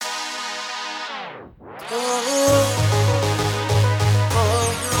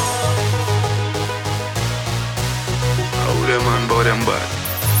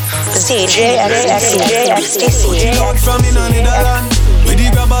Putting out from in another land. Where the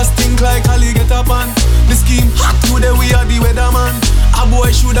grabbers think like Ali get up on. The scheme hot today, we are the weatherman. A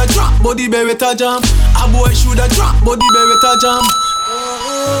boy shoulda drop, but the beretta jam. A boy shoulda drop, but the beretta jam.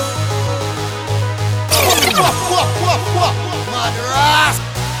 Mad ras.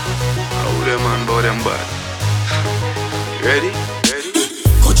 How them man bout them bad? Ready?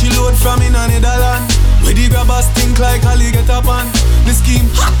 Coachy load from in another land. Where the grabbers think like Ali get up on. The scheme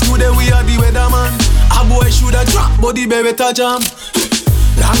hot today, we are the weatherman. A boy shoulda drop, but the beretta jam.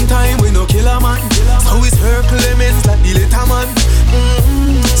 Long time we no kill a man. So it's her Clemens like the little man.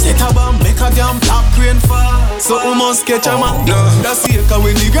 Set a bomb, make a damn black rain fall. So we must catch a man. That's it, cause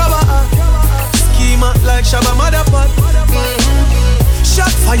when the grabber schema like Shabba Motherpot. Shot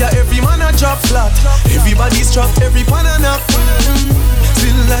fire, every man a drop flat. Everybody's trapped, every pan a knock.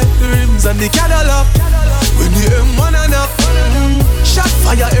 Still like the rims and the Cadillac. When the M1 a knock. Shot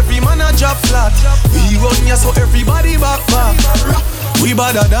fire, every man a drop flat. We run ya so everybody back. We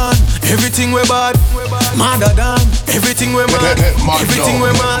badder than everything we bad. Madder than everything we mad. Everything we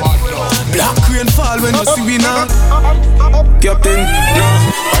mad. Black rain fall when you see we now. Captain, no,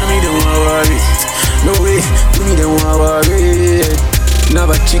 I me don't worry. No way, you me don't worry.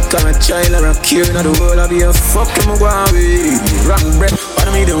 Never chick and a child or a kid in the world. I be a fucking away. Wrong breath,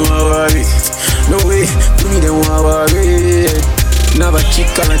 I me don't worry. No way, you me don't worry. Never chick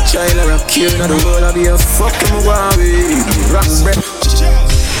and a child or a kid in the world. I be a fucking away. Wrong breath.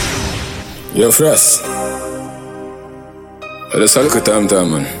 Yo, Frost. Let's have a look at time,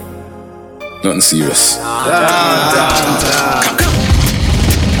 man. Nothing serious.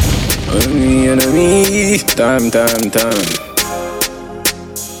 Enemy, time.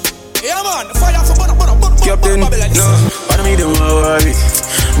 Yeah man, fire for burn. Captain, no, I me don't worry.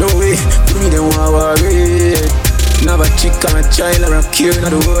 No way, you me don't worry. Never chick and a child or a kid in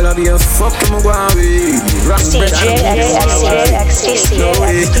the world. I be a fucking away. Wrong breath. No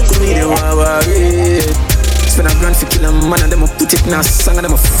way, you me don't worry. Spend a grand for kill a man and them a put it in a song and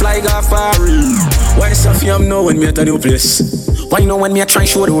them a fly off a reel. Why Sophie I'm know when me at a new place? Why you know when me a try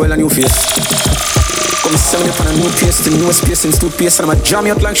show the world a new face? Come sell me up on a new place, the newest place in toothpaste, and I'ma jam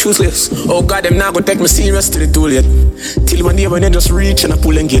you up like shoeless. Oh God, them now go take me serious till it too late. Till one day when they just reach and I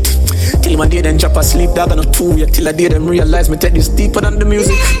pull and get. Till one day then drop asleep, dog on a 2 week. Till a day them realize me take this deeper than the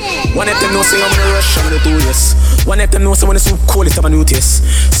music. One of them know say I'm in a rush, I'm in the 2 years. One of them know say when it's so cold, it's have a new taste.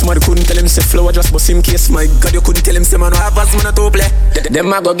 Somebody couldn't tell him say flower just bust him case. My God, you couldn't tell him say man no have as man to play.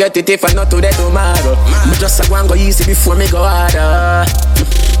 Them I go get it if I not today tomorrow. Me just a go and go easy before me go harder.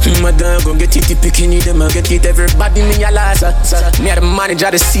 My dog gon' get it, picking it, them I get it. Everybody me a loss. Me a the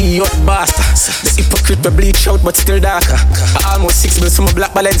manager, the CEO, the boss. The hypocrite, we bleach out, but still darker. Almost 6 bills from a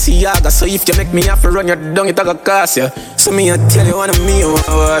black Balenciaga. So if you make me have to run your dung, it a go cost ya. So me a tell you one of me,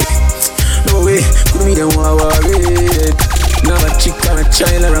 worry. No way, could me them worry. Never chick and a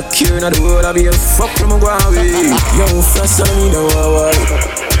child or a kid in the world. I be a fuck from a Huawei. Yo, fast on me, don't worry.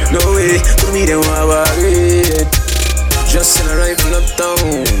 No way, could me them worry. Just in a rifle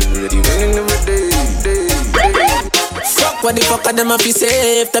uptown, ready winning every day. Fuck what the fuck are them if you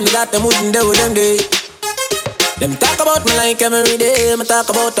safe. Them that them wouldn't do them day. Them talk about me like every day. Me talk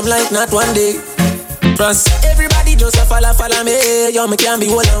about them like not one day. Trust everybody just a follow me. Yo, me can't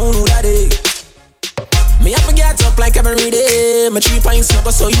be one on who that day. Me have to get up like every day. My 3 pints not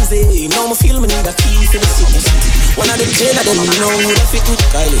go so easy. Now me feel me need a key for the city. One of them jail of them know who the fit with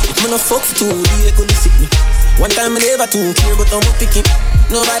Kylie. If me no fuck for 2 days, couldn't sick me. One time I never too care, but I'm pick it.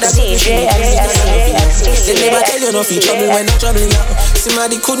 Nobody DJ they never tell you no feature trouble when I'm troubling you.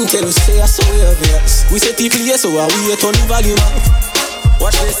 Somebody couldn't tell you, say I saw you obvious. We say people yes, so I we turn the volume up.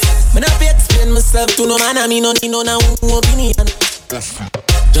 Watch this. Me not be explain myself to no man, I mean no need no opinion.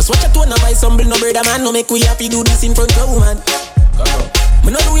 Just watch a tone and buy some bill, no brother man, no make we happy do this in front of woman.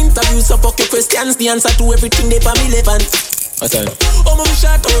 Me not do interviews, so fuck your questions, the answer to everything they for me relevant. Oh, my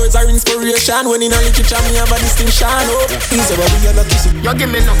short words are inspiration. When in a literature, me have a distinction. Oh, please, we are not kissing. You give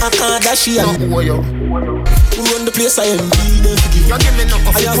me no Kardashian. Who run the place, I am leading. You give me no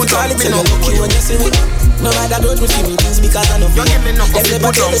I have to call it, tell you lucky when you see me. No matter grudge me feelings because I love you. You give me no they never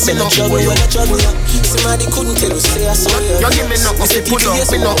tell us in a trouble when I trouble you. Somebody couldn't tell us, say I saw you. You give me no coffee, put on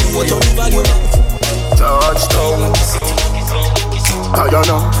me no value. Touchdown. How you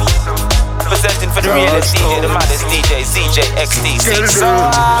know? Presenting for the realest DJ, the maddest DJ, CJ XD6.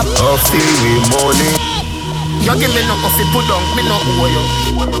 Of the morning. You give me no coffee, put on me no oil.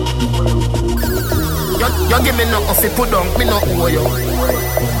 You give me no coffee, put on me no oil.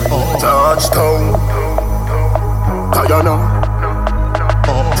 Touchdown. How you know?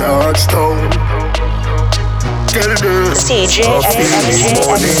 Touchdown. Tell them CJ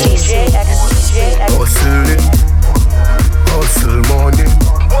hustling, hustle money.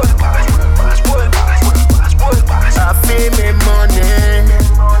 I feel me money.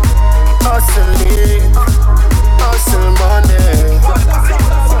 Hustling, hustle money.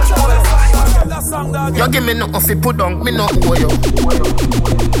 You give me nothing fi put on, me no owe you.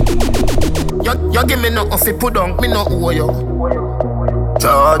 You give me nothing fi put on, me no owe you.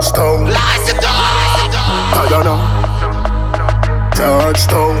 Touchdown, I don't know.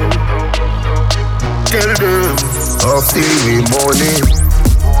 Touchdown. Tell them I feel me money.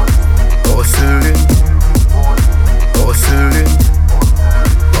 Hustling, hustling,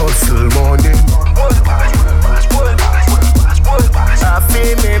 hustle money. I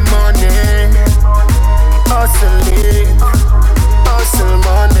feel me money. Hustling, hustle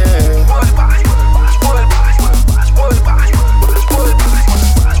money.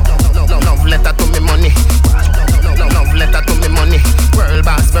 Love letter to me money. Love letter to me money. World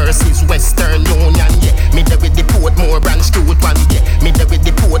Boss versus Western Union, yeah. Me there with the Portmore branch to it one, yeah. Me there with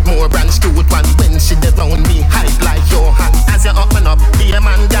the Portmore branch to it one. When she dey round me, hype like your hand. As you open up, be a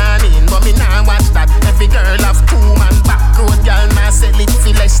man gone in. But me nah watch that. Every girl have 2 man. Back road girl nah sell it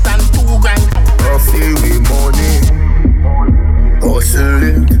for less than 2 grand. I feel me money.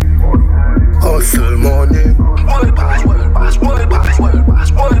 Hustling, hustle money.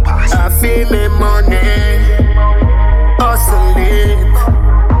 I feel me money. Hustling,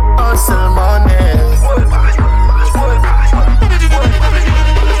 hustle money.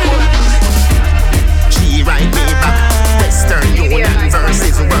 She write me back. Western Union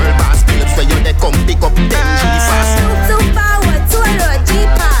versus World Boss Phillips. Where you they come pick up 10 G fast. Too forward, too low,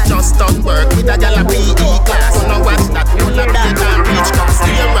 G-Pass. Just don't work with a gal a PE class. So no watch that. You love that can't reach class.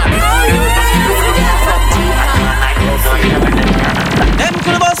 Stay Them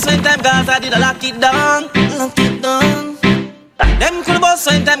cool boss when time Gaza did a lock it down. Lock it down. Them cool boss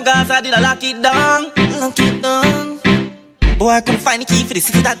when time Gaza did a lock it down. Lock it down. Boy, I couldn't find the key for the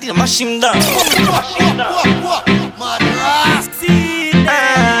city that did mash him down.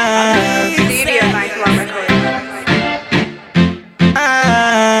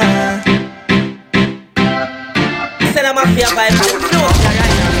 Said I'm a fear vibe. No,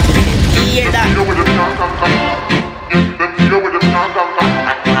 you hear that?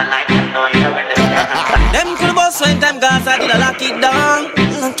 Them cool boss when time Gaza did a lock it down.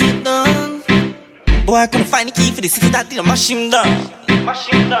 Lock it down. Boy, I couldn't find the key for the city that did mash him down.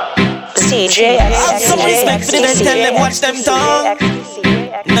 CJ Have some respect for the men, tell them watch them tongue.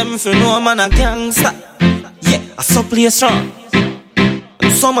 Them if you know a man a gangster. Yeah, I so play strong.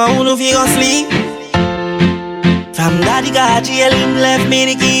 And some a who no fi go sleep. From daddy got jail, him left me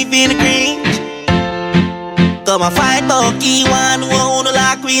to keep in the cringe. Come a fight Bucky, one who own a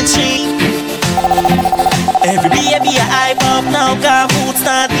like Queen Street. Every baby a hype up now, cause food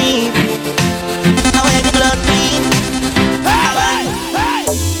start deep. Now I get blood clean.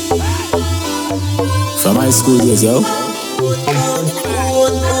 From high school days, yo.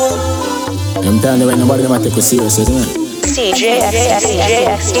 I'm telling you, nobody them take you serious, isn't it? CJ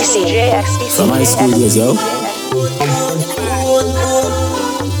From high school days, yo.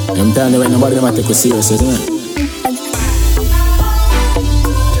 I'm telling you, nobody them take you serious, isn't it?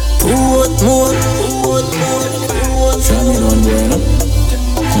 Show me one boy, no?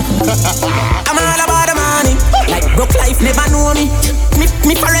 I'm all about the money. Like broke life never know me.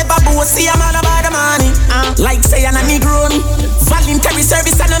 Me forever bossy, I'm all about the money. Like say I'm a Negroni. Voluntary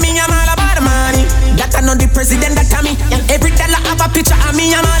service and me, I'm all about the money. That I know the president that I me. And every dollar have a picture of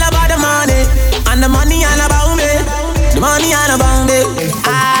me, I'm all about the money. And the money all about me. The money all about me.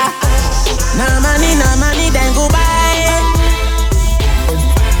 No money, then go buy.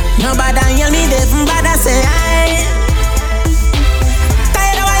 Nobody hear me, they from bad I say aye.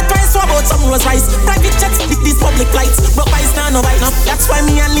 Tired of white price, what about some Rolls Royce? Private jets with these public flights. Broke vice, nah, no bite, no. That's why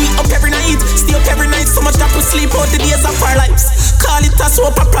me and Lee up every night. Stay up every night, so much that we sleep out the days of our lives. Call it a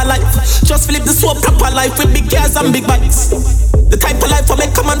soap opera life. Just flip the soap proper life with big cars and big bikes. The type of life I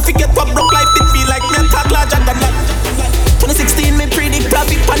make come and forget what broke life it feel like. Me and talk larger than that. 2016 me predict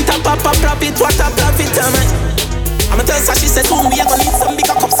profit, pan top up a profit, what a profit, I'ma tell her, she said, soon we are gonna need some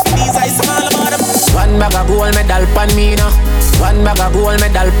bigger cups for these eyes, I'm all about them. One bag of gold medal pan me now. One bag of gold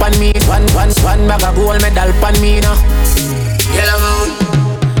medal pan me. One bag of gold medal pan me now. Yellow moon.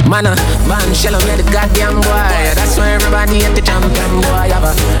 Man, shell on the goddamn boy. That's why everybody at the champion boy. Have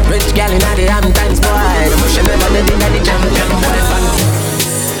a rich gal in the Hamptons boy. The bush never did in the champion boy.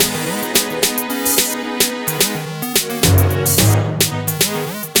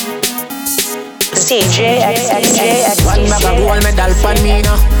 CJ One bag of gold medal pan me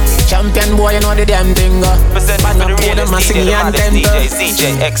now. Champion boy, you know the damn thing. Presenting for the realest DJ, the maddest DJ,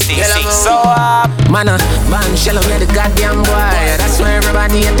 CJ XTC. So man, shell on the goddamn boy. That's why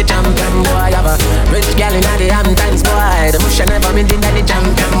everybody at the champion boy. Have a rich gal in the Hamptons boy. The mush never been in the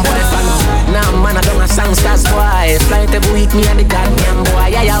champion boy. Now man, I don't a songsters boy. Flight every week, me and the goddamn boy.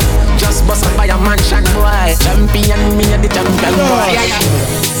 Yeah, yeah. Just bust up by a mansion boy. Champion, me and the champion boy. Yeah,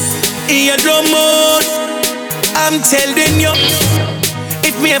 yeah. In your drum mode, I'm telling you.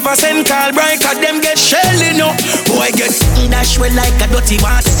 If me ever send call break, them get shelling up. Boy get dash well like a dirty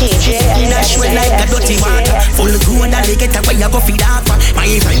water. Dash well like a dirty water. Full grown and they get away you go feed off. My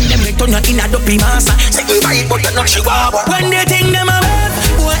friend them they turn you in a dopey massa. Second bite but you not she walk. When they think them a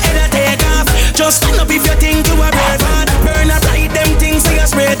wave, boy head a take off. Just stand up if you think you a brave man. Burn a bright them things so you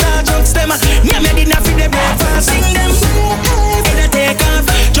spray that drugs them. Yeah me did not feed them breakfast. Sing them head a take off.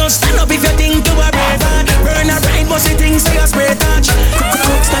 Just stand up if you think you a brave man. Burn a bright bossy things so you spray that.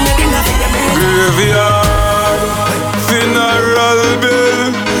 Graveyard, funeral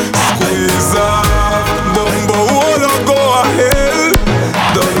bill, squeeze off, bumbo wanna go a hell.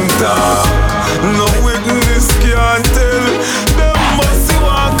 Don't talk, no witness can't tell. Them must see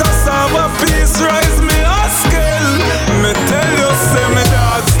one cassava piece rise me a scale. Me tell you say me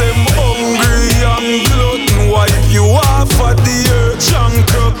dogs them hungry and glutton. Wipe you off of the earth, junk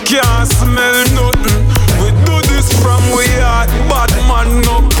can't smell nothing. We do this from we heart, bad man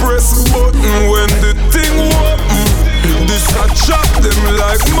no press button when the thing open. This a chop them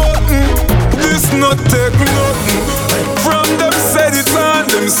like mutton. This not take nothing. From them said it on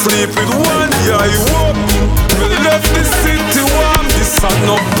them sleep with one eye open. Me left the city warm. This a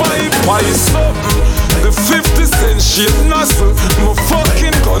no pipe, why something? The 50 cent shit nozzle. My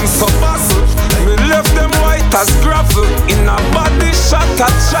fucking gun so bustle. Me left them white as gravel. In a body shot at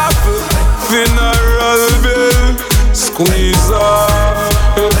travel. Funeral bill, squeeze off.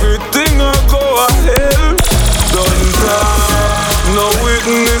 Everything I go a hell. Don't talk, no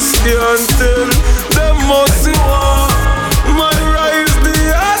witness can tell. Them must see one man rise the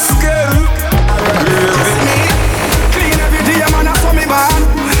scale. Clean every day, man, I saw me ban.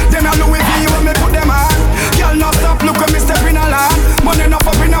 Then I Louis V when me put them on. Girl, not stop, look when me step in a land. Money not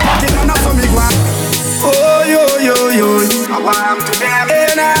up in a pocket, man, I saw me go. Oh, yo, I want to them.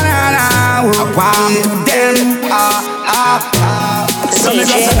 Na, na, na. I want to them. Some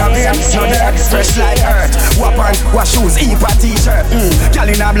niggas in a beard, no dirt, fresh like earth. Wap on, wash shoes, eat a t-shirt. Girl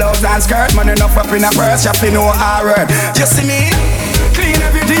in a blouse and skirt, man enough up in a purse, you feel no hard. You see me? Clean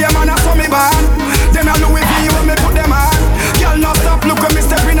every day, man, I saw me ban. Then I Louis V when me put them on. Girl, not stop, look when me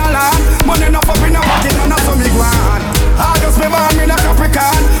step in a land. Money enough up in a pocket, man, I saw me go on. August me born, me a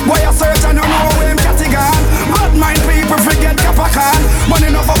Capricorn. Boy, I search and you know where him catty gone. Bad mind people forget Capricorn. Money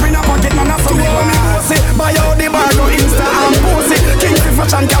enough up in a pocket, man, I saw me go on. Buy out the bar, go Insta and post it. King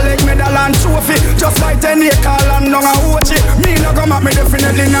fashion, collect medal and trophy. Just like 10 acre land, long a Ochi. Me no go map, me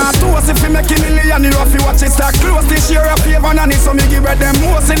definitely not toast. If you make a million, you have to watch it start close. This year a favor and it's so me give it them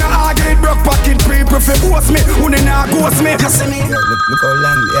most. In a hard-grade broke pocket, people fi boast me. Who they not ghost me? You see me? Look how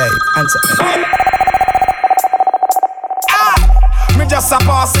long, yeah, answer me. Me just a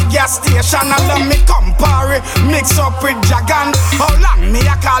pass the gas station and let me compare it. Mix up with Jagan. How long me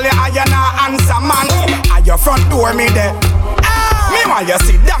a call you and you not answer, man? At your front door me there. Me want you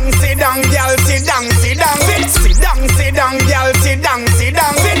sit down, girl, sit down, sit down. Sit down, girl, sit down, sit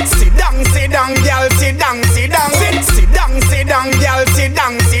down. Sit down, girl, sit down, sit down. Sit down, girl, sit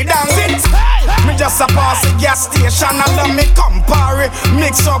down, sit down. Me just a pass the gas station and let me compare it.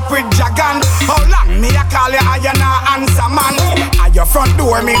 Mix up with Jagan. How long me a call you and you not answer, man? At your front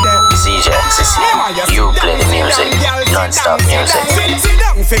door me there. CJ XTC, you play the music, non-stop music. Sit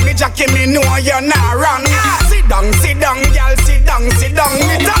down, for me Jackie, me know you're not wrong. Sit down, girl, sit down. Sit down,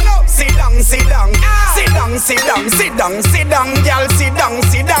 me turn up. Sit down. Sit down, girl, sit down.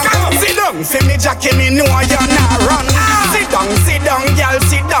 Sit down, for me Jackie, me know you're not wrong. Sit down, girl,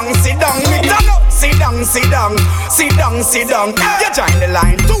 sit down, me turn up. Sit down. You join the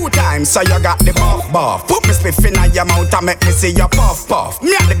line 2 times, so you got the buff. Put me spliff in your mouth and make me see your puff.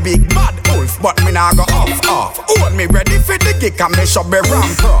 Me a the big bad wolf, but me nah go off. Hold me ready for the gig and me should be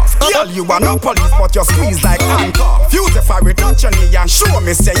ramp off. Girl, you are no police, but you squeeze like handcuff. Use it for retouch on me and show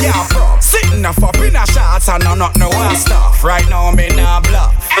me say you're prof. Sitting up in a shots and no one stuff. Right now me nah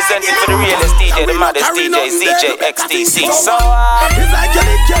bluff. Presenting for the realest DJ, the maddest DJ, CJ XTC. So it's like you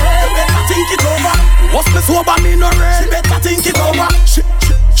lick your hair, better think it over. What's me sober, me no red. She better think it over.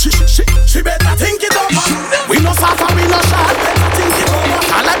 She better think it over. We no suffer, we no shot. Better think it over.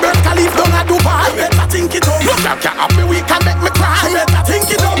 All I bird can leave down a Dubai. Better think it over. Look, can't have me weak and make me cry. She better think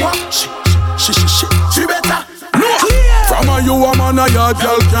it over. She better. No. From a you a man man a yard,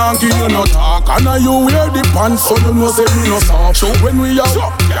 girl can't give you no talk. And you wear the pants, so you know say me no soft. So when we out,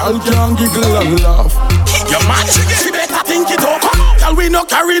 girl can't giggle and laugh. Your man, she better think it over. Girl, we no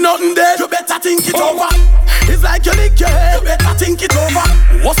carry nothing there. You better think it over. It's like you lick your head. You better think it over.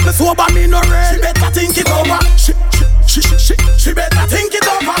 What's me sober, me no red. She better think it over. She better think it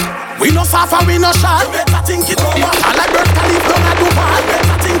over. We no suffer, we no shy. You better think it over. I like bird can leave down a Dubai. You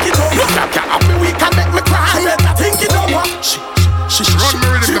better think it over. Look, can have me weak and make me cry. She better think it over.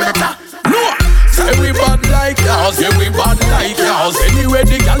 She better. No. Say we bad like yours, yeah we bad like yours. Anyway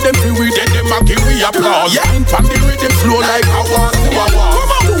the girl them feel we dead, them a give we applause. Yeah, in fact the rhythm flow like a walk to a walk.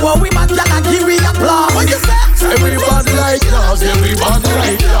 Come on, we bad girl and give we applause. What you say? Say we bad like yours, yeah we bad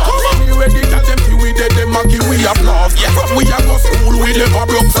like yours. Anyway the girl them feel we dead, them a give we applause. Yeah, from we a go school, we never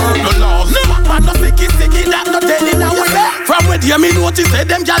broke certain laws. No man no sticky, that no telling now we there. From where you me notice say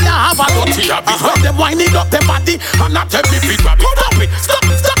them girl have a dirty habit. When them winding up them body and not every feet grab it. Stop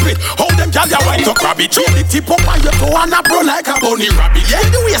it. Hold them girl ya wine to grab it. Throw the tip up on your toe and a bro like a bunny rabbit. Yeah,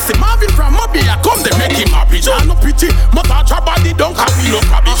 the way see Marvin from Mobile come they make him happy. Jah no pity, massage her body don't carry no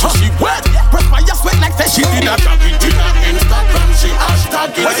rabbit. She wet, press my sweat like say she did a jacket. In her Instagram she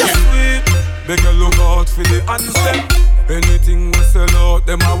hashtag it. Sweet, beg you look out for the anthem. Anything we sell out,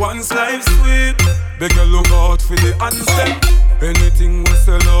 them a once life sweet. Beg you look out for the anthem. Anything we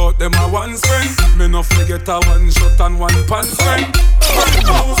sell out, them a one friend. Me no forget a one shot and one pants friend. Brand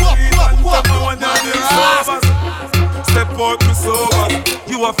new sweet anthem, I want them sobers. Step out me sobers.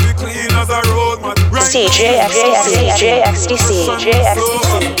 You a fi clean as a road man. DJ XTC.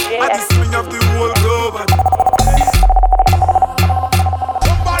 I just swing of the whole globe.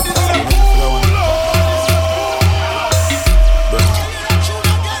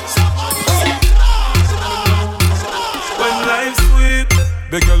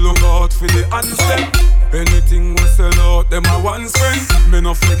 Beg you look out for the anthem. Anything we sell out, them a one friend. Me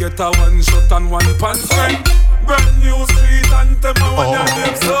no forget a one shot and one pants friend. Brand new street anthem, I want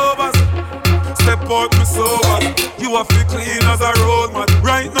them sobers. Step out me sobers. You a fi clean as a road man.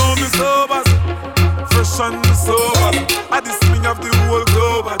 Right now me sobers. Fresh and me sobers. I the swing of the whole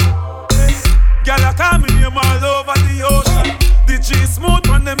globe. Girl I call me name all over the ocean. The G smooth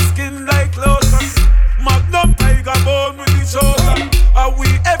on them skin like lotion. Magnum tiger bone with the choker. Are we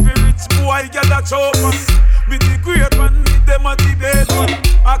every rich boy get a chopper? Me the great one, me them a debate one.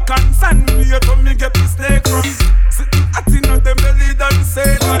 I can't stand me from me get the snake from. Sitting at in on them belly than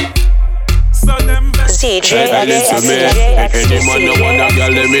Satan. So them best. Listen me, any man no want a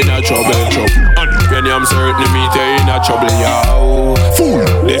girl them in a trouble. And when I'm certain me they in a trouble, yo. Fool,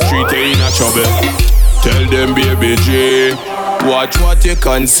 the street they in a trouble. Tell them baby J. Watch what you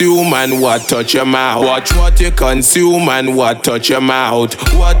consume and what touch your mouth. Watch what you consume and what touch your mouth.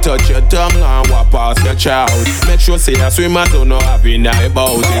 What touch your tongue and what pass your child. Make sure say a swimmer so no having eye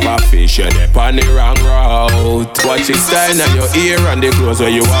about. If a fish you dip on the wrong route. Watch your style and your ear and the clothes where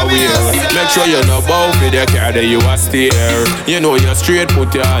you are wear. Make sure you no bow for the car that you are steer. You know you're straight,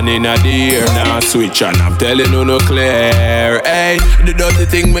 put your hand in the ear. Now switch and I'm telling you no clear. Hey, the dirty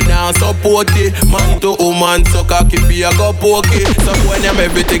thing me now support it. Man to woman so cocky for you go poke. So when them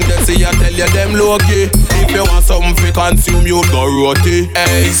everything they see, I tell you them low-key. If you want something to consume, you go roti.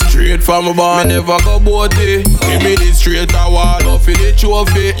 Hey, straight from a bar, me never go boaty. Give me the straight award, off for the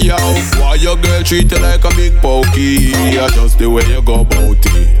trophy. Yo, why your girl treat you like a big pokey? Just the way you go bout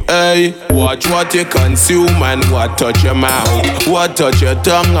it. Hey, watch what you consume and what touch your mouth. What touch your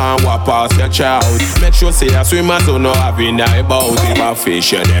tongue and what pass your child. Make sure say a swimmer so no having eye bout. If a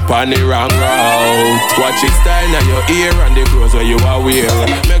fish you dip on the wrong route. Watch your style and your ear and the clothes where you are wear.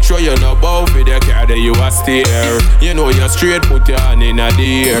 Make sure you no bow for the car that you are steer. You know you're straight, put your hand in the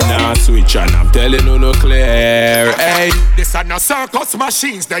ear. Now switch and I'm telling you no clear. Hey, this are no circus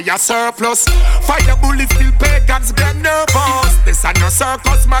machines, they are surplus. Fire bullets till pagans get nervous. This are no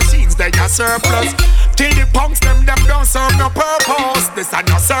circus machines, they are surplus. Till the punks them don't serve no purpose. This are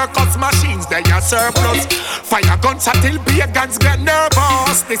no circus machines, they are surplus. Fire guns until pagans get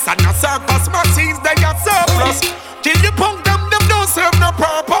nervous. This are no circus machines, they are surplus. Kill the punk them don't serve no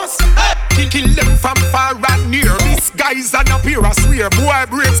purpose. Kill them from far and near. These guys are not pure, I swear. Boy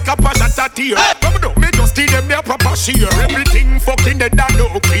brains kappa shot a tear. Come on, me just steal them their proper share. Everything fucking dead and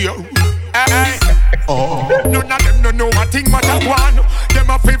no clear. Hey, none of them don't know a thing what I want. Them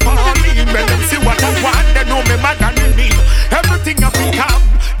a fi follow me, when them see what I want. They know me mad than me. Everything I fi come.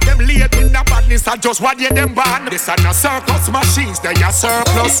 Them late in the badness, I just want you them ban. This are no circus machines, they are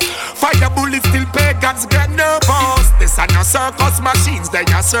surplus. Fire bullets till pagans get nervous. This are no circus machines, they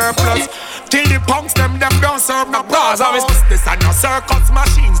are surplus. Till the punks them don't serve no purpose. This are no circus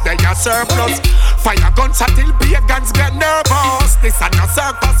machines, they are surplus. Fire guns until pagans get nervous. This and no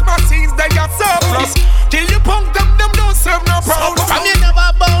circus machines, they are surplus. Till you punk them don't serve no purpose. From you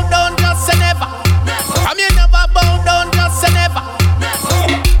never bow down, just say never. From you never bow down, just say never.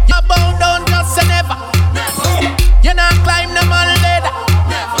 You bow down, just say never. You not climb the man ladder.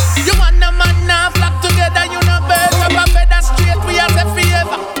 You want the man now flock together. You not better, but better straight. We are the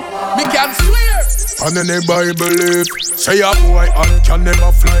favor. Me can swear. And then the Bible live. Say a boy and can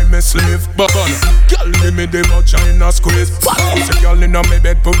never fly me slave. But girl give me the vagina squeeze. Say girl in my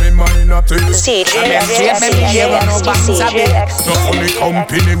bed put me mind at ease. No funny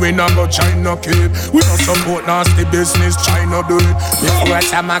company we not go China keep. We don't support nasty business China do it. Before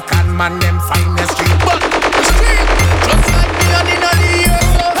some can man them find the street. But the street just like me and in the ear.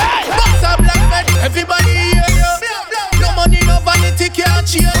 Box a black man, everybody hear you. No money, no vanity can't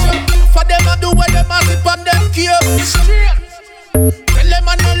change you. For them I do what them a sip on them care. Straight. Tell them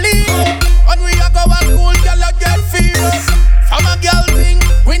I no leave. And we a go to school, girl a get fear. From a girl thing,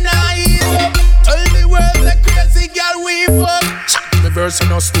 we not ease up. Tell the world the crazy girl we fuck. The verse in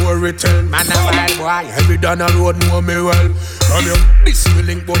a story tell. Man a wild boy. Every down the road know me well. From your this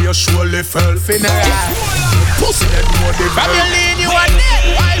willing boy you surely fell. Funeral. Pussy that know the from your lean you a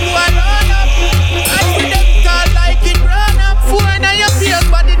dead. Wild boy run up. And we them call like it run up. Four in your face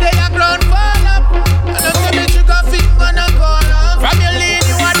body they a ground fall up. And I tell me you got fit man a call up. From your lean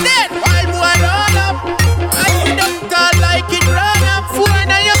you a dead. Wild boy run up. And we them call like it run up. Four in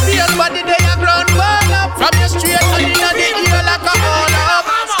your face body they a ground fall up. From your straight and in the ear like a ball up.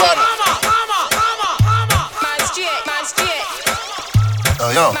 Man straight.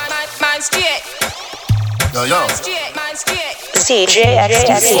 Yo. Man straight. Yo. Man straight. DJ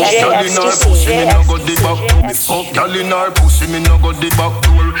XTC. Girl in her pussy, me no go the back door. Me fuck girl in her pussy, me no go the back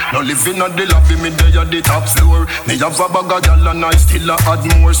door. No living at the lobby, me dey at the top floor. Me have a bag of girl and I still a add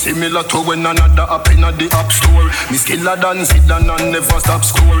more. Similar to when another app in the app store. Me skiller than Zidane and never stop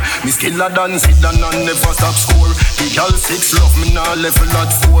score. Me skiller than Zidane and never stop score. The girl 6 love me now level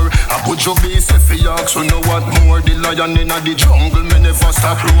at 4. I put your base if you ask, so know what more. The lion in the jungle, me never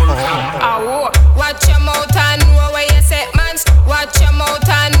stop roar. Watch your mouth and know where you set man. Watch your mouth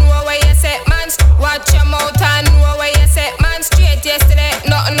and know where you set man. Watch your mouth and know where you set man. Straight yesterday,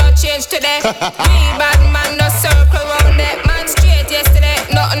 nothing no change today. Me bad man no circle round that man. Straight yesterday,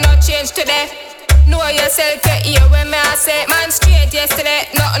 nothing no change today. Know yourself to hear when me I say man. Straight yesterday,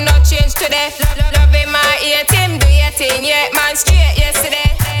 nothing no change today. Loving my ear team, do your thing, yeah man. Straight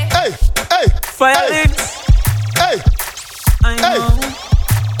yesterday. Hey, hey, fire links. Hey, I know.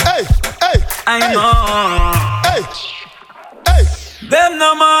 Hey, hey, I know. Hey, hey. Them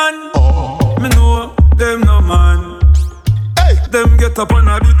no man. Me know them no man. Hey. Them get up on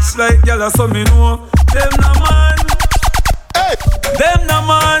a bitch like gyal, so me know them no man. Hey. Them no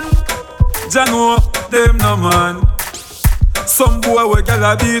man. Jah know them no man. Some boy we gyal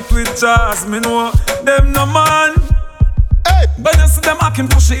a beat with jazz, me know them no man. Hey. But you see them acting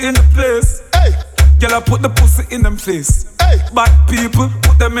pushy in the place. Hey. Gyal a put the pussy in them face. Hey. Bad people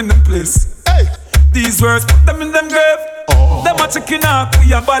put them in them place. Hey. These words put them in them grave. Them a chicken up,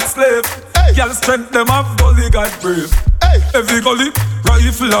 we a bad slave. Hey. Gyal strength them have gully God brave. Hey. Every gully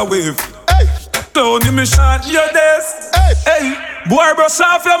rifle a wave. Hey. Clown you me shot your days. Hey. Hey, boy brush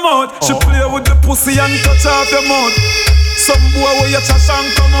off your mouth. She play with the pussy and touch off your mouth. Some boy where you trash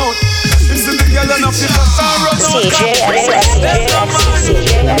and come out. This is the girl and a fit and run out.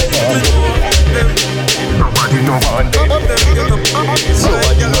 Nobody no want dead.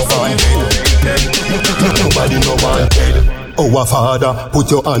 Nobody no want dead. Our Father,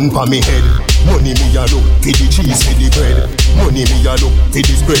 put your hand on me head. Money me a look for the cheese for the bread. Money me a look for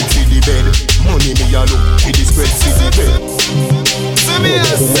the spread for the bed. Money me a look for the spread for the bed.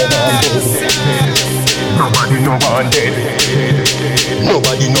 Nobody no want dead.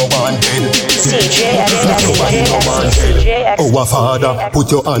 Nobody no want dead. Nobody no want dead. Our Father,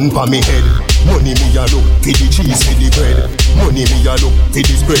 put your hand on me head. Money me a look for the cheese for the bread. Money me a look for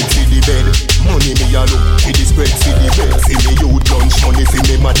the spread for the bed. Money me a look for the spread for the bed. For me youth lunch money, for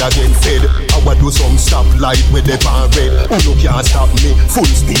me mother get fed. I wa do some stop light with the pan red. Who no can't stop me, full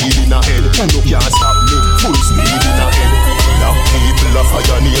speed in a head. Who no can't stop me, full speed in a head. Black people of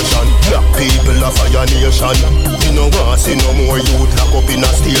Fire Nation. Black people of Fire Nation. We no want see no more youth lock up in a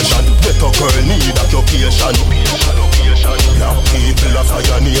station. Better girl need occupation. Black people of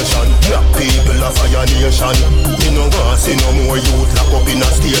Fire Nation. Black people of Fire Nation. We no want see no more youth lock up in a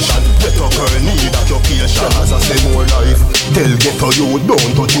station. Better girl need occupation. As I say more life, tell ghetto youth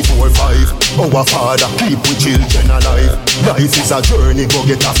don't touch it 4-5. Our Father keep we children alive. Life is a journey, go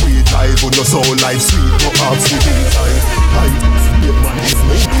get a free drive. But no soul life sweet, go have to be time. Life, man, is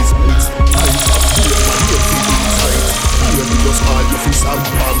made this place. Life,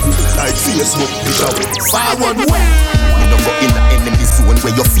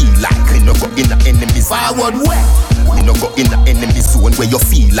 Forward way. Me no go in the enemy zone where you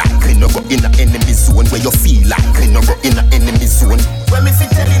feel like. Me no go in the enemy zone where you feel like. Me no go in the enemy zone. When me fi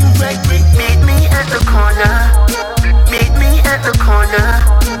tell him break, meet me at the corner. Meet me at the corner.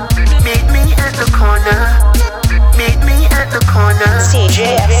 Meet me at the corner. Meet me at the corner.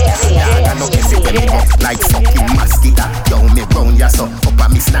 CJ XTC. Like fucking mosquito. Yo, me round ya so up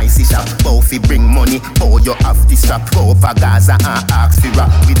a miss nice shop. Bow fi bring money, bow you have the strap. Go over Gaza and ask fi rap.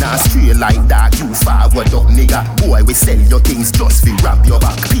 We not straight like that, you forward up nigga. Boy, we sell your things just fi rap your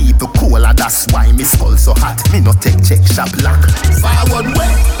back. People cool and that's why me skull so hot. Me no take check shop lock. Forward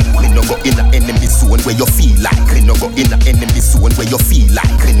way. Me no go in the enemy zone where you feel like. Me no go in the enemy zone where you feel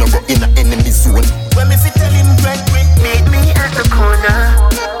like. Me no go in the enemy zone. When me fi tell him break, meet me at the corner.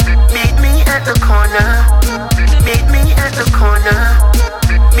 Meet me at the corner. Meet me at the corner.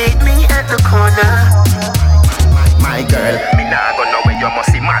 Meet me at the corner. My girl, me nah go know where you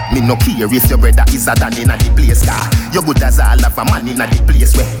must be mad. Me no care if your brother is a dan inna the place car. You good as all have a man inna the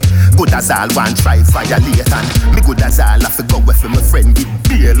place where. Good as all one try violate and me good as all have to go with my friend with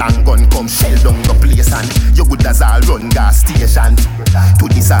beer and gun come shell down the place and you good as all run gas station to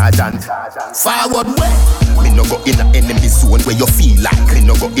the sergeant. Forward way. Me no go in the enemy zone where you feel like. Me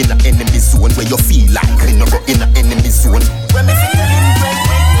no go in the enemy zone where you feel like. Me no go in the enemy zone. When me feel him break,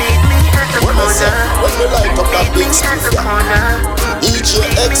 meet me at the corner. When you light up that big at the corner. Each your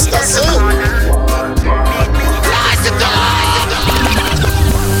ecstasy.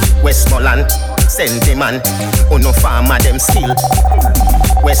 Westmoreland, sentiment, uno farmer them still.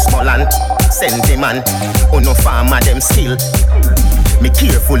 Westmoreland, sentiment, uno farmer them still. Me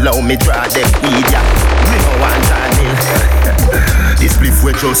careful how me draw them weed ya. Me no want Daniel. This spliff we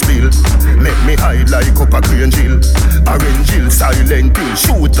just spill. Make me hide like up a green jill. Orange hill, silent hill.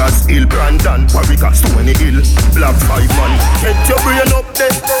 Shooters hill, Brandon, Warwick, Stony Hill. Black 5 man. Get your brain up there.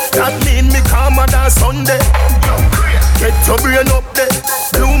 That mean me calmer than Sunday. Get your brain up there.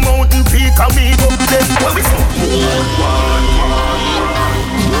 Blue Mountain Peak and we up there. Where we from?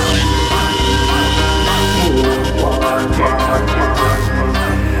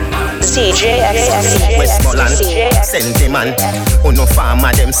 CJ XTC. Westmoreland, sentiment, uno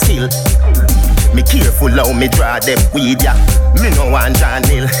farmer them still. Me careful how me draw them weed ya. Me no want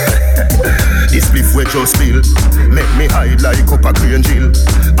Daniel. This spliff we just spill. Make me hide like up a green jill.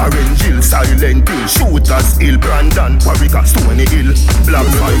 Orange hill, silent hill. Shooters hill, Brandon, Warwick, Stony Hill. Black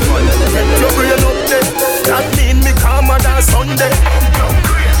 5 man. Get your brain up there. That mean me calmer than Sunday.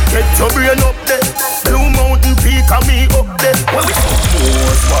 Get your brain up there. Blue Mountain Peak and me up there.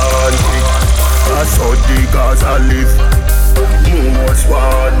 Most wanted. That's how the Gaza live. Most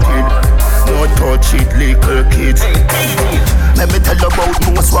wanted. No touch it, little kids. Let me tell you about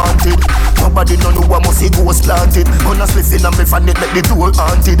most wanted. Nobody know who I must see ghost planted. Gonna spliff in and me fan it make the door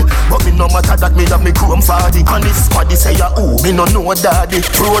haunted. But me no matter that me have me chrome 40. And if squaddy say ya ooh, me no know daddy.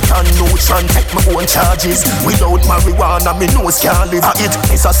 Proton, neutron, take my own charges. Without marijuana, me nose can't live. It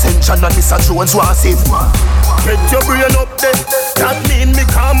is Ascension and Mr. Jones was it. Get your brain up there. That mean me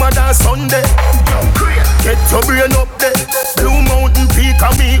calmer than Sunday. Get your brain up there. Blue Mountain Peak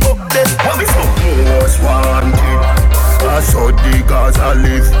and me up there. Most wanted. That's how the Gaza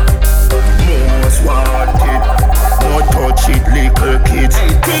live. Most wanted. No touch it, little kids.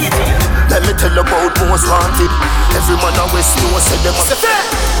 Let me tell you about most wanted. Every man a West know say them a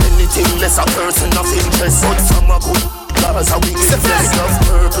anything less a person of interest. But from a good Gaza we get blessed of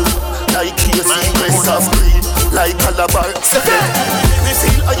purple. Like case rest of green. Like Calabar. We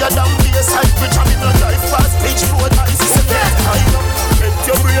feel higher than place. High bridge and in a life fast. Pitch road ice. I know. Get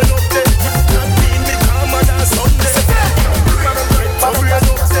your brain up there. That mean me calmer than Sunday. Get your brain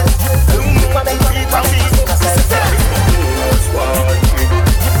up there. Blue Mountain Peak and me up there. Most wanted.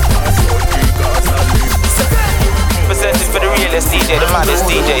 That's how the Gaza live. Presenting for the realest DJ, the maddest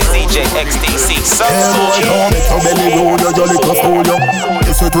DJ, CJ XTC. So belly roll you, you little fool you.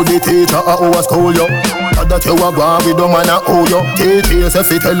 Listen to the teacher who was school you. That you a go with the man a owe you. Teachers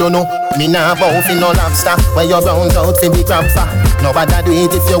if it tell you no. Me nah bow fi no lobster. Where you round out fi the crab for. Nobody do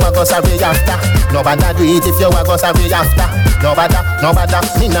it if you a go sorry after. Nobody do it if you a go sorry after. Nobody.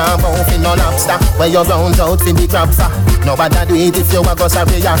 Me nah bow fi no lobster. Where you round out fi the crab for. Nobody do it if you a go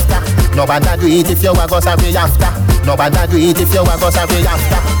sorry after. Nobody do it if you a go sorry after. Nobody do it if you a go sorry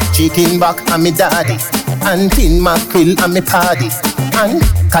after. Chicken back and me daddy. And tin mackerel and me party. And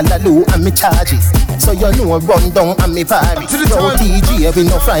Callaloo and me charges. So you know run down and me party. No TJ we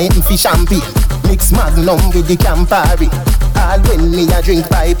no frighten fish and beef. Mix Magnum with the Campari. All when me a drink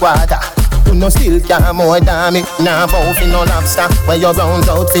pipe water. You no still care more than me. Nah, bow fi no lobster. Where your rounds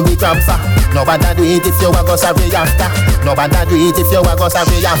out fi the crab for. Nobody do it if you a go sorry after. Nobody do it if you a go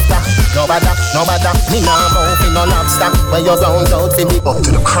sorry after. Nobody. Me nah bow fi no lobster. Where your rounds out fi the up to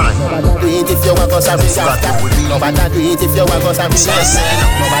the crime. Nobody do it if you a go sorry after. Nobody do it if you a go sorry after.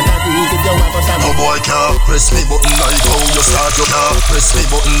 Nobody do it if you a go sorry. No boy can't press me button like how you start your car. Press me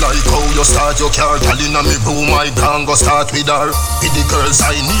button like how you start your car. Girl inna me room, I gang go start with her. With the girls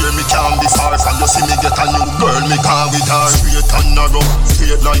I near me can't be far from. You see me get a new girl, me can't with her. Straight and narrow,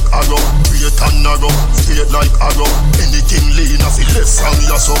 straight like arrow. Straight and narrow, straight like arrow. Anything lean off it left from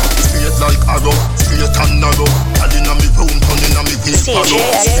you so. Straight like arrow, straight and narrow. Girl inna me room, turn inna me big arrow.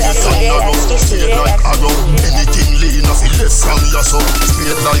 Straight and narrow, straight like arrow. Anything lean off it left from you so.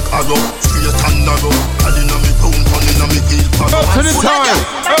 Straight like arrow, straight and narrow. Girl inna me room, turn inna me big arrow. Up to the time,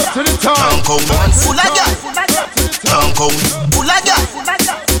 up to the time. Fulaga, can't count. Fulaga,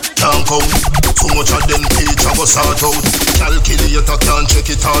 can't count. Too much of them teacher go sort out. Calculator can't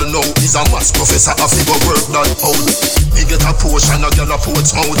check it all now. He's a maths professor, I figure work that out. Me get a portion, a girl a ports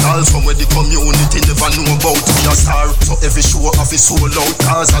out. All from where the community never know about. We a star, so every show off is sold out.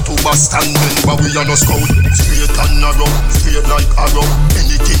 Cars are to Boston, but we are no scout. Straight and narrow, straight like arrow.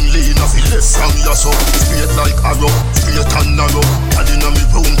 Anything lean off it left from your so. Straight like arrow, straight and narrow. Girl inna me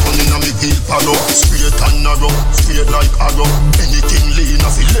room, turn inna me heel palo. Straight and narrow, straight like arrow. Anything lean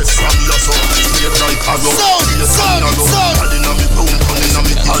off it left from your so. Straight like arrow, straight and narrow. Girl inna me room, turn inna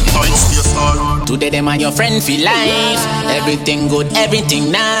me heel palo. Today them and your friend feel life. Everything good,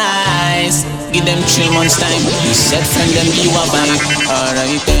 everything nice. Give them 3 months time. You said friend them you a vibe.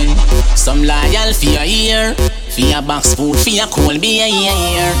 Alright then. Some loyal for your ear. For your box food, for your cold beer.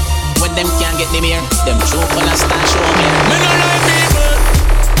 When them can't get the beer, them choke when I start show me. Me no like people.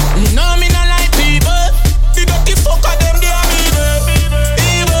 No, me no like people. The dirty fucker them they are evil.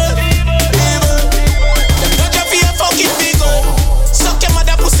 Them don't you feel fucking people. Suck your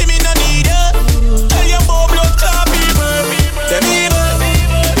mother pussy me no need ya. Tell your boy blood clot people. Them evil.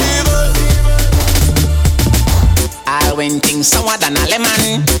 All when things sour than a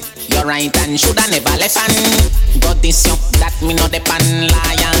lemon. You're right and shoulda never left hand. Got this yo, that me no depend.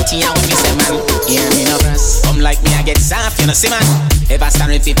 Loyalty and when me say man. Hear me no brass. Come like me I get soft, you know see man. Ever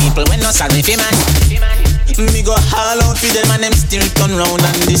sorry for people when no sorry for man. Me go haul out for them and them still turn round.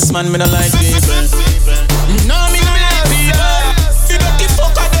 And this man me no like people. No me no like people. The dirty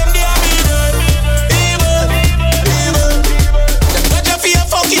fucker them they are evil. Them got you for your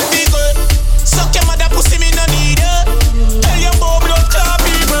fucking people. Suck your mother pussy me no need ya. Tell your boy blood clot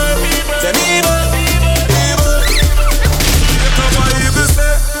people. Them evil.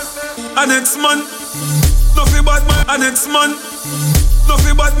 Next man, nothing but my next man,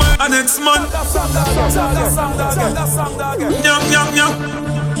 nothing but my next man. Nyam.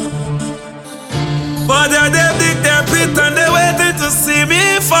 But they dig their pit and they waiting to see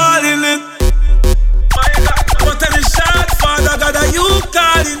me fall in it. My God, but any shot, Father God, are you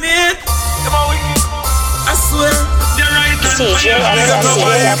calling it? I swear, they're right. CJ,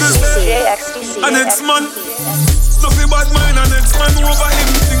 next man. Nothing but mine and next man over him.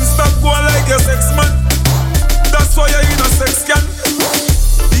 Things stop going like your sex man. That's why you're in a sex can.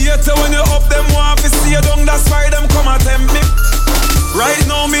 The hater when you up them want to see you down. That's why them come at tempt me. Right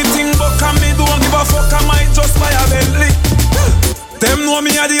now me think but can me don't give a fuck. I might just buy a Bentley. Them know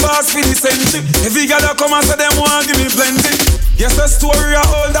me a the boss for the century. If you gotta come and say them want give me plenty. Yes, the story a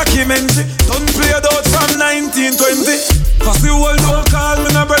old documentary. Don't play it out from 1920. Cause the world don't call me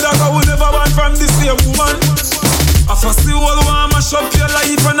no brother. Cause we never want from the same woman. I first the whole one mash up your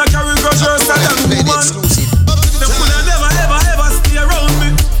life and I carry grudge worse than woman. Them coulda never ever stay around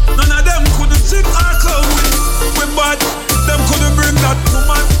me. None of them coulda cheat or clown me. We bad, them coulda bring that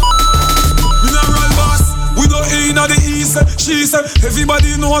woman. Mineral boss, we don't in the east. She said,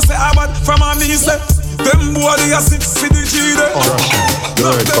 everybody knows say I bad from a me say. Them boy they are 6 for the G there. Alright, the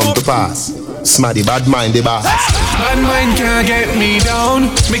word come to pass. Smaddy bad mind the boss. Bad mind can't get me down.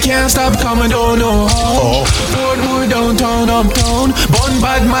 Me can't stop coming down no how. More downtown, uptown. Bun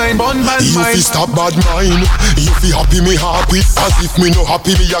bad mind. You fi stop bad mind. You fi happy me happy. As if me no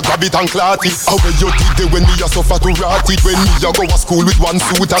happy me a grab it and clot it. How you did it when me a suffer to rot it. When me a go to school with one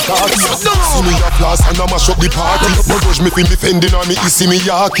suit a khaki. See me a floss and a mash up the party. No rush me fi me fending or me issy me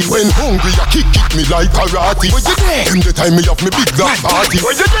yaki. When hungry a kick me like karate. Them the time me have me big black party.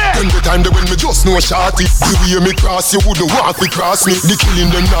 Them the time when me just know shorty. The way me cry cross, you wouldn't want to cross me. The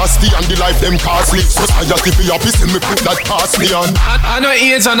killing them nasty and the life them costly. Society be happy, see me put that past me on. I know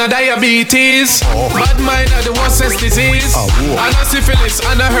AIDS and a diabetes. Bad mind are the worstest disease. And a syphilis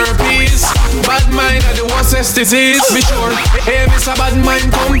and a herpes. Bad mind are the worstest disease. Be sure, hey, Mr. Bad Mind,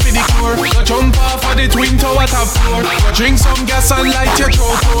 come for the cure. Go jump off of the twin tower top floor. Go drink some gas and light your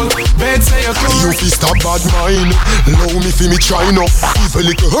throat hole. Bed say you're cool. You fi stop bad mind. Allow me fi me try no. Even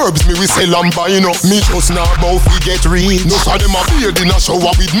little herbs me we sell and buy no. Me just now bout we get rich. No for them a beard in a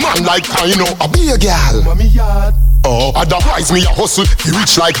shower with man like Kino. A be a gal. Mommy yard. Oh, otherwise me a hustle, be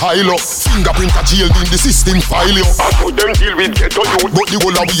rich like Hilo. Fingerprint a jail in the system file yo. I put them deal with ghetto youth, but the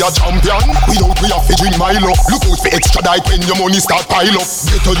whole of we a champion. Without we have to drink Milo. Look out for extra diet when your money start pile up.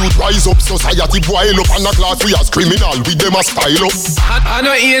 Ghetto youth rise up, society boil up. And a class we as criminal, with them a style up. I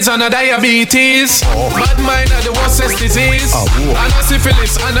know AIDS and a diabetes. Bad mind are the worstest disease. And a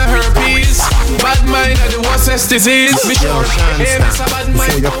syphilis and a herpes. Bad mind are the worstest disease. Be sure, hey, Mr. Bad Mind,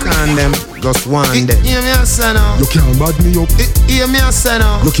 before you can them, just one them. Hear me a say now. You can't bad me up. Hear me a say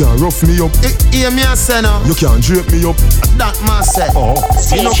now. You can't rough me up. Hear me a say now. You can't drape me up. That man say.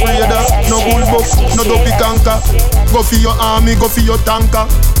 Me no afraid of no bullbuck, no dopey canker. Go for your army, go for your tanker.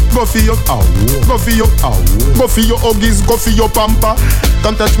 Go for your go for your go for your Huggies, go for your pamper.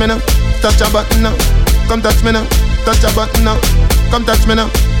 Come touch me now, touch a button now. Come touch me now, touch a button now. Come touch me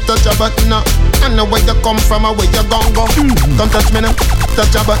now, touch a button now. I know where you come from or where you gon' go. Come touch me now,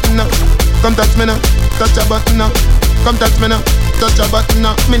 touch a button now. Come touch me now, touch a button now. Come touch me now, touch a button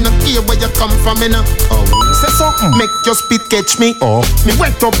now. Me no care where you come from, me now. Say something, make your spit catch me. Me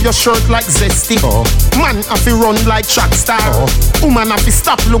wet up your shirt like zesty. Man have to run like track star. Woman have to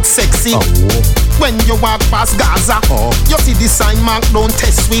stop look sexy. When you walk past Gaza, you see the sign mark don't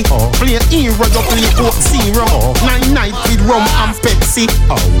test we. Play hero, you play Coke Zero. 9 night with rum and Pepsi.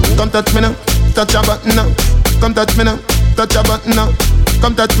 Come touch me now, touch a button now. Come touch me now, touch a button now.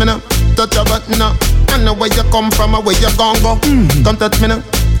 Come touch me now, touch a button now. I know where you come from or where you gon' go. Come touch me now,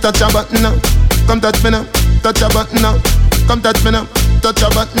 touch a button now. Come touch me now, touch a button now. Come touch me now, touch a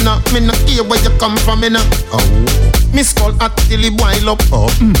button now. Me no hear where you come from, me now. Me skull hot till it boil up.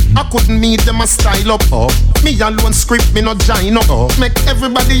 I couldn't meet them a style up. Me alone script, me no join up. Make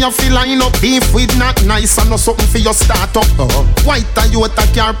everybody you feel line up. Beef with not nice and no something for your start up. White Toyota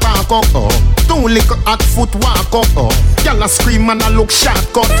car park up. Don't lick hot foot walk up. Y'all a scream and a look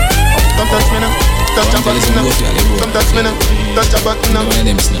shortcut. Come touch me now, touch a button now. Come touch me now, touch a button now.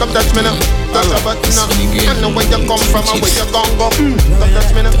 Come touch me now, touch a button now. I know where you come from and where you gon' go. Come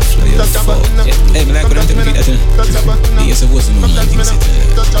touch me now, touch a button now. Hey, me like what I'm telling you that. You're supposed to know man things it.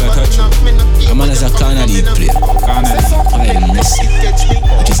 A man is a corner league player. Lionel Messi,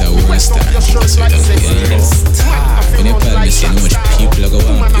 which is a world star. That's what I'm saying. When you call Messi, how much people are going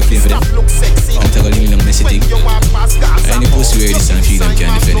to play for them? I'm talking about Messi thing. Any pussy where this and feel them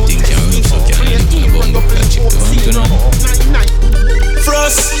can't defend anything, can't win, so can't link on the bongo, can't chip to one.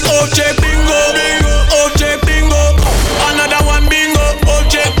 Frost, object bingo, object bingo. Another one bingo,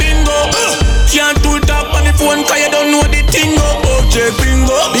 object bingo. Can't do that on the phone cause you don't know the thing. Object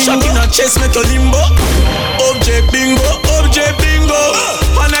bingo, shot in a chest make you limbo. Object bingo, object bingo.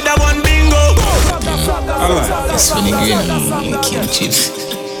 Another one bingo. It's funny green and kill chips.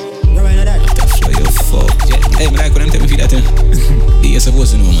 You fuck. Hey, me like what I'm telling you that. You're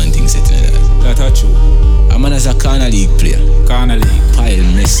supposed to know man things set like that. That's true. A man is a corner league player. Corner league. Pile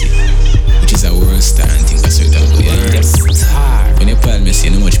Messi, which is a world star and things like that. When you pile Messi,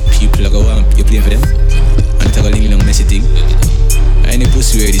 you know how much people are going to play for them. And it's a little Messi thing. Any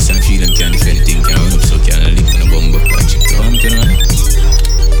pussy where this and feel them can't defend anything, can't run up so can't link on a bomb up and chip to one, you know.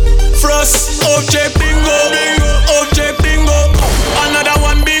 Frost, object bingo, object bingo. Another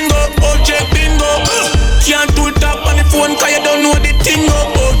one bingo, object bingo. Can't do that on the phone cause you don't know the thing.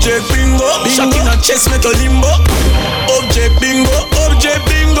 Object bingo, shot in a chest make you limbo. Object bingo, object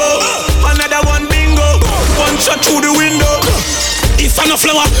bingo. Another one bingo, one shot through the window. If I'm a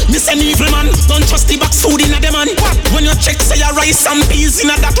flower, this an evil man. Don't trust the box food in a man. When you check say your rice and peas in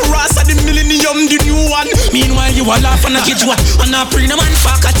a that ras of the millennium, the new one. Meanwhile you a laugh and a get you and a pre no man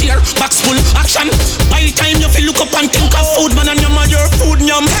fuck a tear. Box full action. By the time you feel look up and think of food man and your food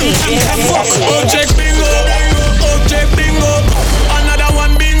yum. Object bingo, object bingo. Another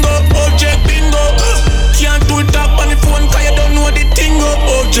one bingo, object bingo. Can't do that on the phone cause you don't know the thing.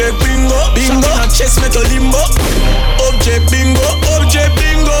 Object bingo, bingo. Shot in a chest make you limbo. Object bingo, object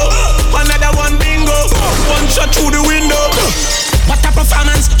bingo. Another one bingo. One shot through the window. What type of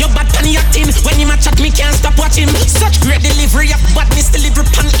performance. Your bad penny acting. When him a chat, me can't stop watching. Such great delivery of badness, delivery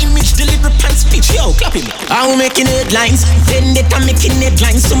pan image, delivery pan speech. Yo, clap him. I'm making headlines. Vendetta making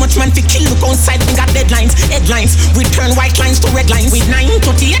headlines. So much man fi kill. Look outside, we got deadlines. Headlines. We turn white lines to red lines. With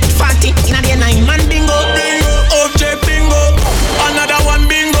 9:38, 40 in a day 9 man bingo. Bingo, object bingo. Another one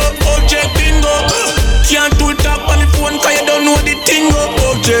bingo, object bingo. Can't do tap on the phone 'cause you don't know the tingo.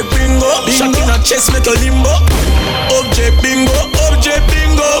 Object bingo. Shot in a chest make a limbo. Object bingo, object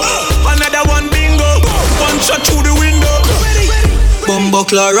bingo. Another one bingo. One shot through the window.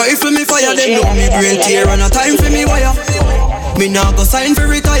 Bumbuckler rifle me fire. Them know me brain tear and a time for me wire. Me nah go sign for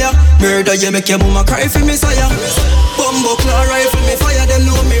retire. Murder you make your mama cry for me sire. Bumbuckler rifle me fire. Them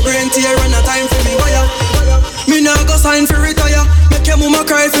know me brain tear and a time for me wire. Me nah go sign for retire. Make your mama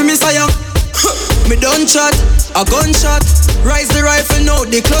cry for me sire. Me done shot, a gunshot. Rise the rifle now,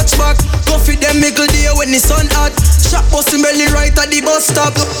 the clutch back. Coffee them middle day when the sun hot. Shot bustin' belly right at the bus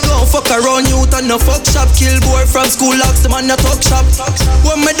stop. Don't fuck around youth and no fuck shop. Kill boy from school locks them and no talk shop.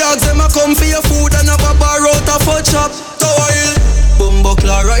 When my dogs them a come for your food and a bar out a foot shop. Tower Hill.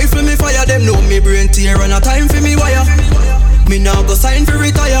 Bumbuckler rifle me fire. Them know me brain tear and a time for me wire. Me nah go sign for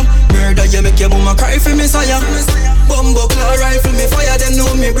retire. Murder you make your mama cry for me sire. Bumbuckler rifle me fire. Them know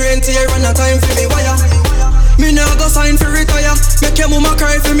me brain tear and a time for me wire. Me nah go sign for retire. Make your mama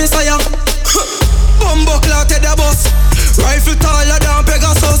cry for me sire. Bumbuckler to the bus. Rifle taller than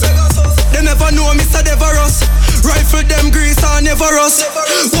Pegasus. They never know Mr. Deverus. Rifle them grease and never rust.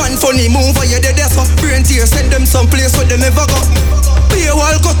 One funny move and you dead so. Brain tear send them someplace where they never go. Pay a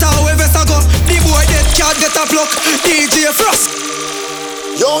wall cut out where vest go. The boy dead can't get a pluck. DJ Frost.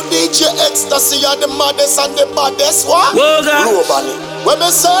 Yo, DJ Ecstasy are the maddest and the baddest. What? Globally. When me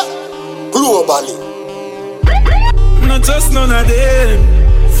say globally. Not just none of them.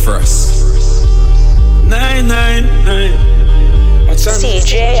 Frost. 999.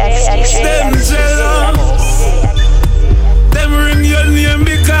 Them jealous. Them ring your name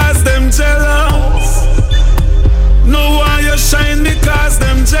because them jealous. No one you shine because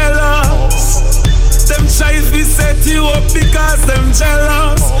them jealous. Them try to set you up because them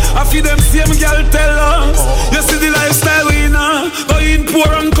jealous. I feel them same girl tell us. You see the lifestyle winner. Go in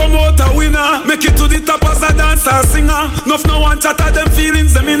poor and come out a winner. Make it to the top as a dancer, singer. Nuff no one chatter them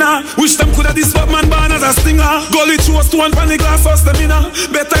feelings them inna. Wish them coulda this fuck man born as a stinger. Gully chose to one funny glass first them inna.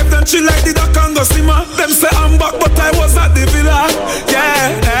 Better if them chill like the duck and go simmer. Them say I'm back but I was at the villa.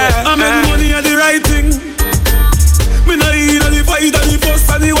 Yeah, I make money at the right thing. Me no eat on the fight and the fuss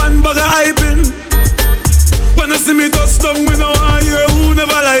and the one bag of hyping. When you see me touch down, me no want hear who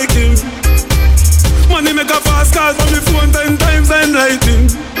never like him. Money make a fast call from the phone 10 times and lighting.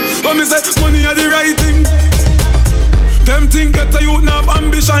 But me say money are the right thing. Them think get a youth now have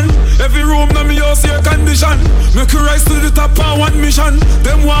ambition. Every room now me house your condition. Make you rise to the top on one mission.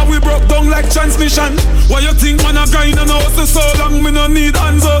 Them want we broke down like transmission. Why you think man a grind and house so long? Me no need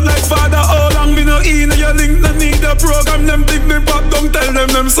hands out like father how long? Me no in your link, no need a program. Them think me pop down, tell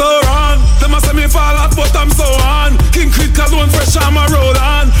them so wrong. Them a say me fall off but I'm so on. King Quick alone fresh I'm a roll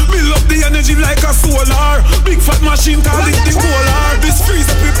on. Me love the energy like a solar. Big fat machine call it the polar. This freeze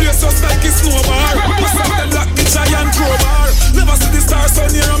up the place just like a snowbar. Must have them like the giant crowbar. Never see the stars so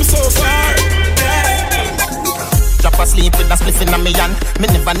near I'm so far. Drop asleep with a spliff in a me hand. Me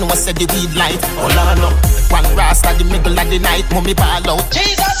never know I said the weed light. Hold on up. One rasta the middle of the night. Mummy ball out.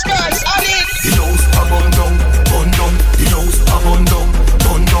 Jesus Christ, I need. The house a bun down, bun down. The house a bun down,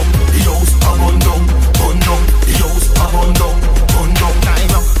 bun down. The house a bun down, bun down. The house a bun down, bun down.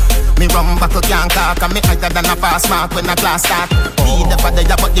 Time up. Me run back a can't talk. And me higher than a pass mark when a class start. Me never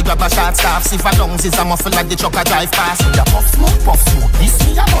there but the grab a shot staff. See for lungs is a muffle like the truck a drive past. We a puff smoke. This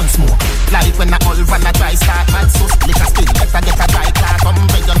me a bun smoke. Like when a all van a dry start. Mad so split a still better get a dry class. Come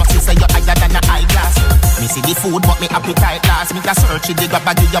bread you must say you higher than a eyeglass. Me see the food but me appetite last. Me a search it the grab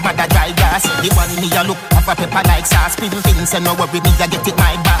a give your mother dry glass. The one me a look have a pepper like sauce. Pin say no worry me a get it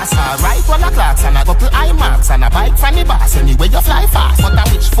my boss. Alright one a clocks and a couple eye marks and a bike from the boss. Anyway you fly fast. But a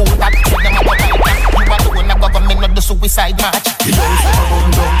which fool that tell them about like that. You a doing a government not the suicide match. The house a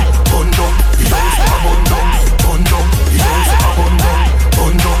bun down, bun down. The house a bun down, bun down. The house a bun down,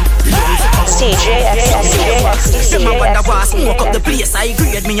 bun down. The house a bun down. Them a wonder why smoke up the place. I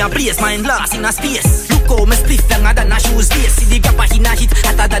grade me a place, mind lost in a space. Look how me spliff longer than a shoe space. See the grabber in a hit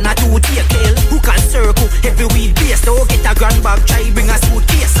hotter than a two-take tail. Who can circle every weed base? Don't get a grand bag, try bring a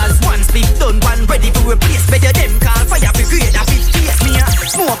suitcase. As one split done, one ready to replace. Better them call fire brigade a bit case. Me a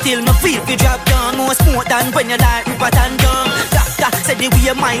smoke till me feel fi drop down. More smoke than when you like rip a tan down. Doctor said the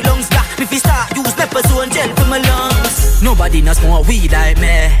way my lungs black. If you start use Pepper-Zone gel for my lungs. Nobody knows more weed like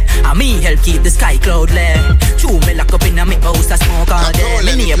me. And me help keep the sky cloudless. Chew me lock up in a make house a smoke all day.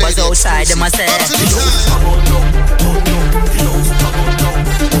 Me neighbors outside them a say.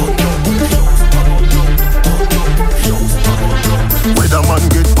 Whether man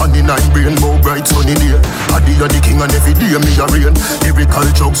get on the night brain, more bright sunny day. I the king and every day me a rain. Lyrical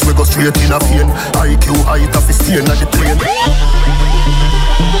jokes we go straight in a vein. IQ height of a stain at the plane.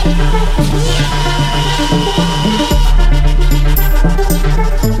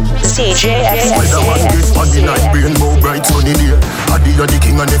 Whether man get on the night brain, more bright sunny day. I the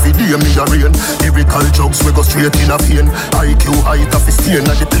king and every day me a rain. Lyrical jokes we go straight in a vein. IQ height of a stain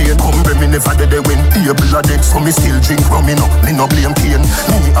at the plane. Humble me never dead when table a dead, so me still drink rum. Me no blame pain.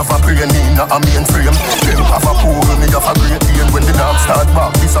 Me have a brain in a mainframe. Them have a pool, me have a great pain. When the dog start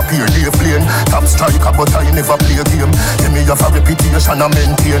back, disappear they plane. Top striker but I never play a game. Yeah, me have a reputation I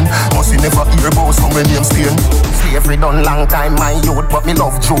maintain. Must you never hear about some when names pain. Slavery done long time my youth, but me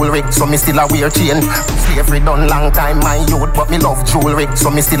love jewelry, so me still a wear chain. Slavery done long time my youth, but me love jewelry, so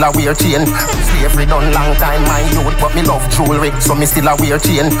me still a wear chain. Slavery done long time my youth, but me love jewelry, so me still a wear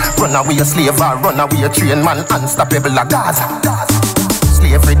chain. Run away a slave or run away a train, man unstoppable a Gaza.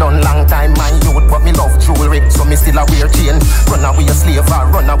 Slavery done long time my youth, but me love jewelry, so me still a wear chain. Run away a slave or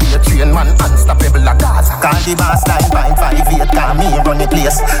run away a train, man unstoppable a Gaza. Call the boss 9.58, call me run the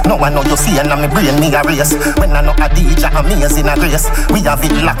place. No one know you see and me brain me a race. When I know a DJ amazing a grace, we have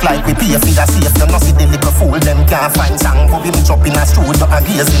it locked like we pay for the safe. You know see the little fool them can't find song, but we me jump in a studio and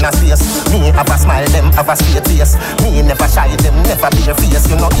gaze in a space. Me have a smile, them have a straight face. Me never shy, them never bare face.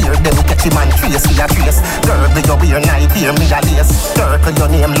 You know hear them catch him and trace we a trace. Girl, do you wear night, hear me a lace. Circle your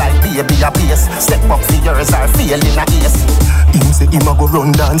name like baby a place. Step up for yours or fail in a ace. Him say him a go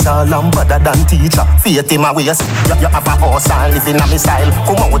run dance all and better than teacher. Faith him a waste. You have a house and live in a missile.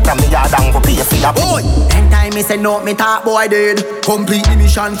 Come out of me yard and go pay for your boy. Anytime me say no, me talk boy dead. Complete the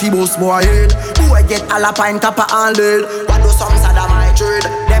mission fi bust boy head. Boy get all a pint copper and lead. What do some sad of my trade?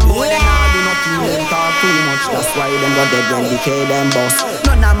 Them boy them all do nothing. Them talk too much. That's why them go dead when decay them boss.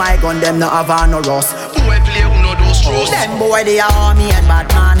 None of my gun them no have no rust. Boy play who no do strokes. Them boy they are army and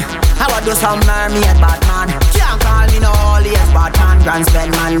Batman. I would do some army and Batman. Can't call me no holy as Batman. Grand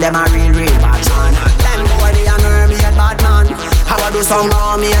spend man, them a real Batman. Them boy they are army and Batman. I would do some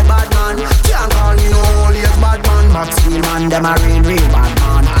army and Batman. Can't call me no holy as Batman. Maxfield man, them a real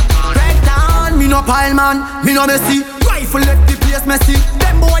Batman. Break down, me no pile man, me no messy. Rifle left the place messy.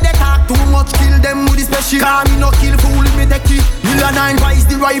 Them boy they talk too much, kill them with the special. Call me no kill fool, me take it. Miller 9 rise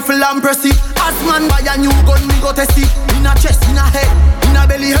the rifle and press it. As man buy a new gun, me go test it. In a chest, in a head, in a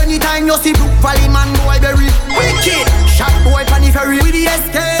belly. Anytime you see Brook Valley man, boy berry. Wicked, shot boy pan the ferry. With the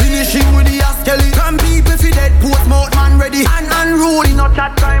SK, finishing with the Askelly. Come people fi dead, post mouth man ready. And unruly, no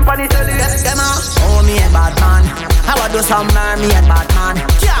chat crime pan the telly. Yes, them a, oh me a bad man. I would do some me a bad man.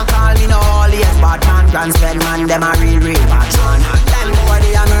 Can't call me no holy as bad man. Grand spend man, them a real bad man. Them boy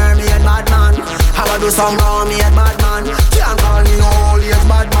they a me a bad man. I would do some me a bad man. Can't call me no holy as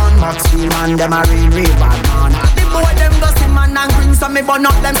bad man. Maxfield man, them a real bad man. The boy them go see man and green, so me burn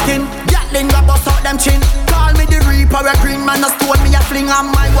up them skin. Gatling go bust out them chin. Call me the reaper, a green man, a stone me a fling on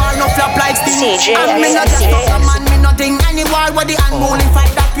my wall, no flop like sting. And me no just fuck a man, me nothing. Any war where the unholy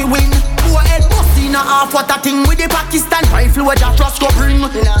fight that we win. Boy head busting a half what a thing with the Pakistan rifle where Jack Ross go bring.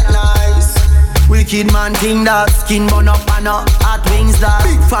 Not nice. Wicked man thing that skin burn up and a hot wings that.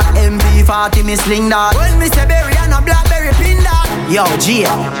 Big fat MV40 me sling that. When me say berry and a blackberry pin that. Yo G,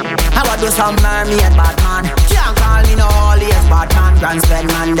 I would do some me a bad man. Can't call me no holy as bad man. Grand spend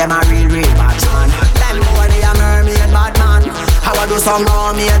man, them a real bad man. Them boy they a me a bad man. I would do some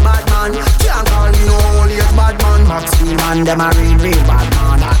me a bad man. Can't call me no holy as bad man. Maxfield man, them a real bad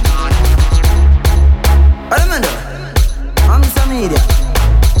man. What am I do? I'm some idiot.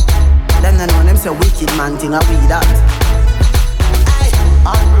 Them no know them say wicked man thing a we that. Hey,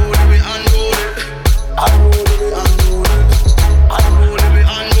 unruly we unruly.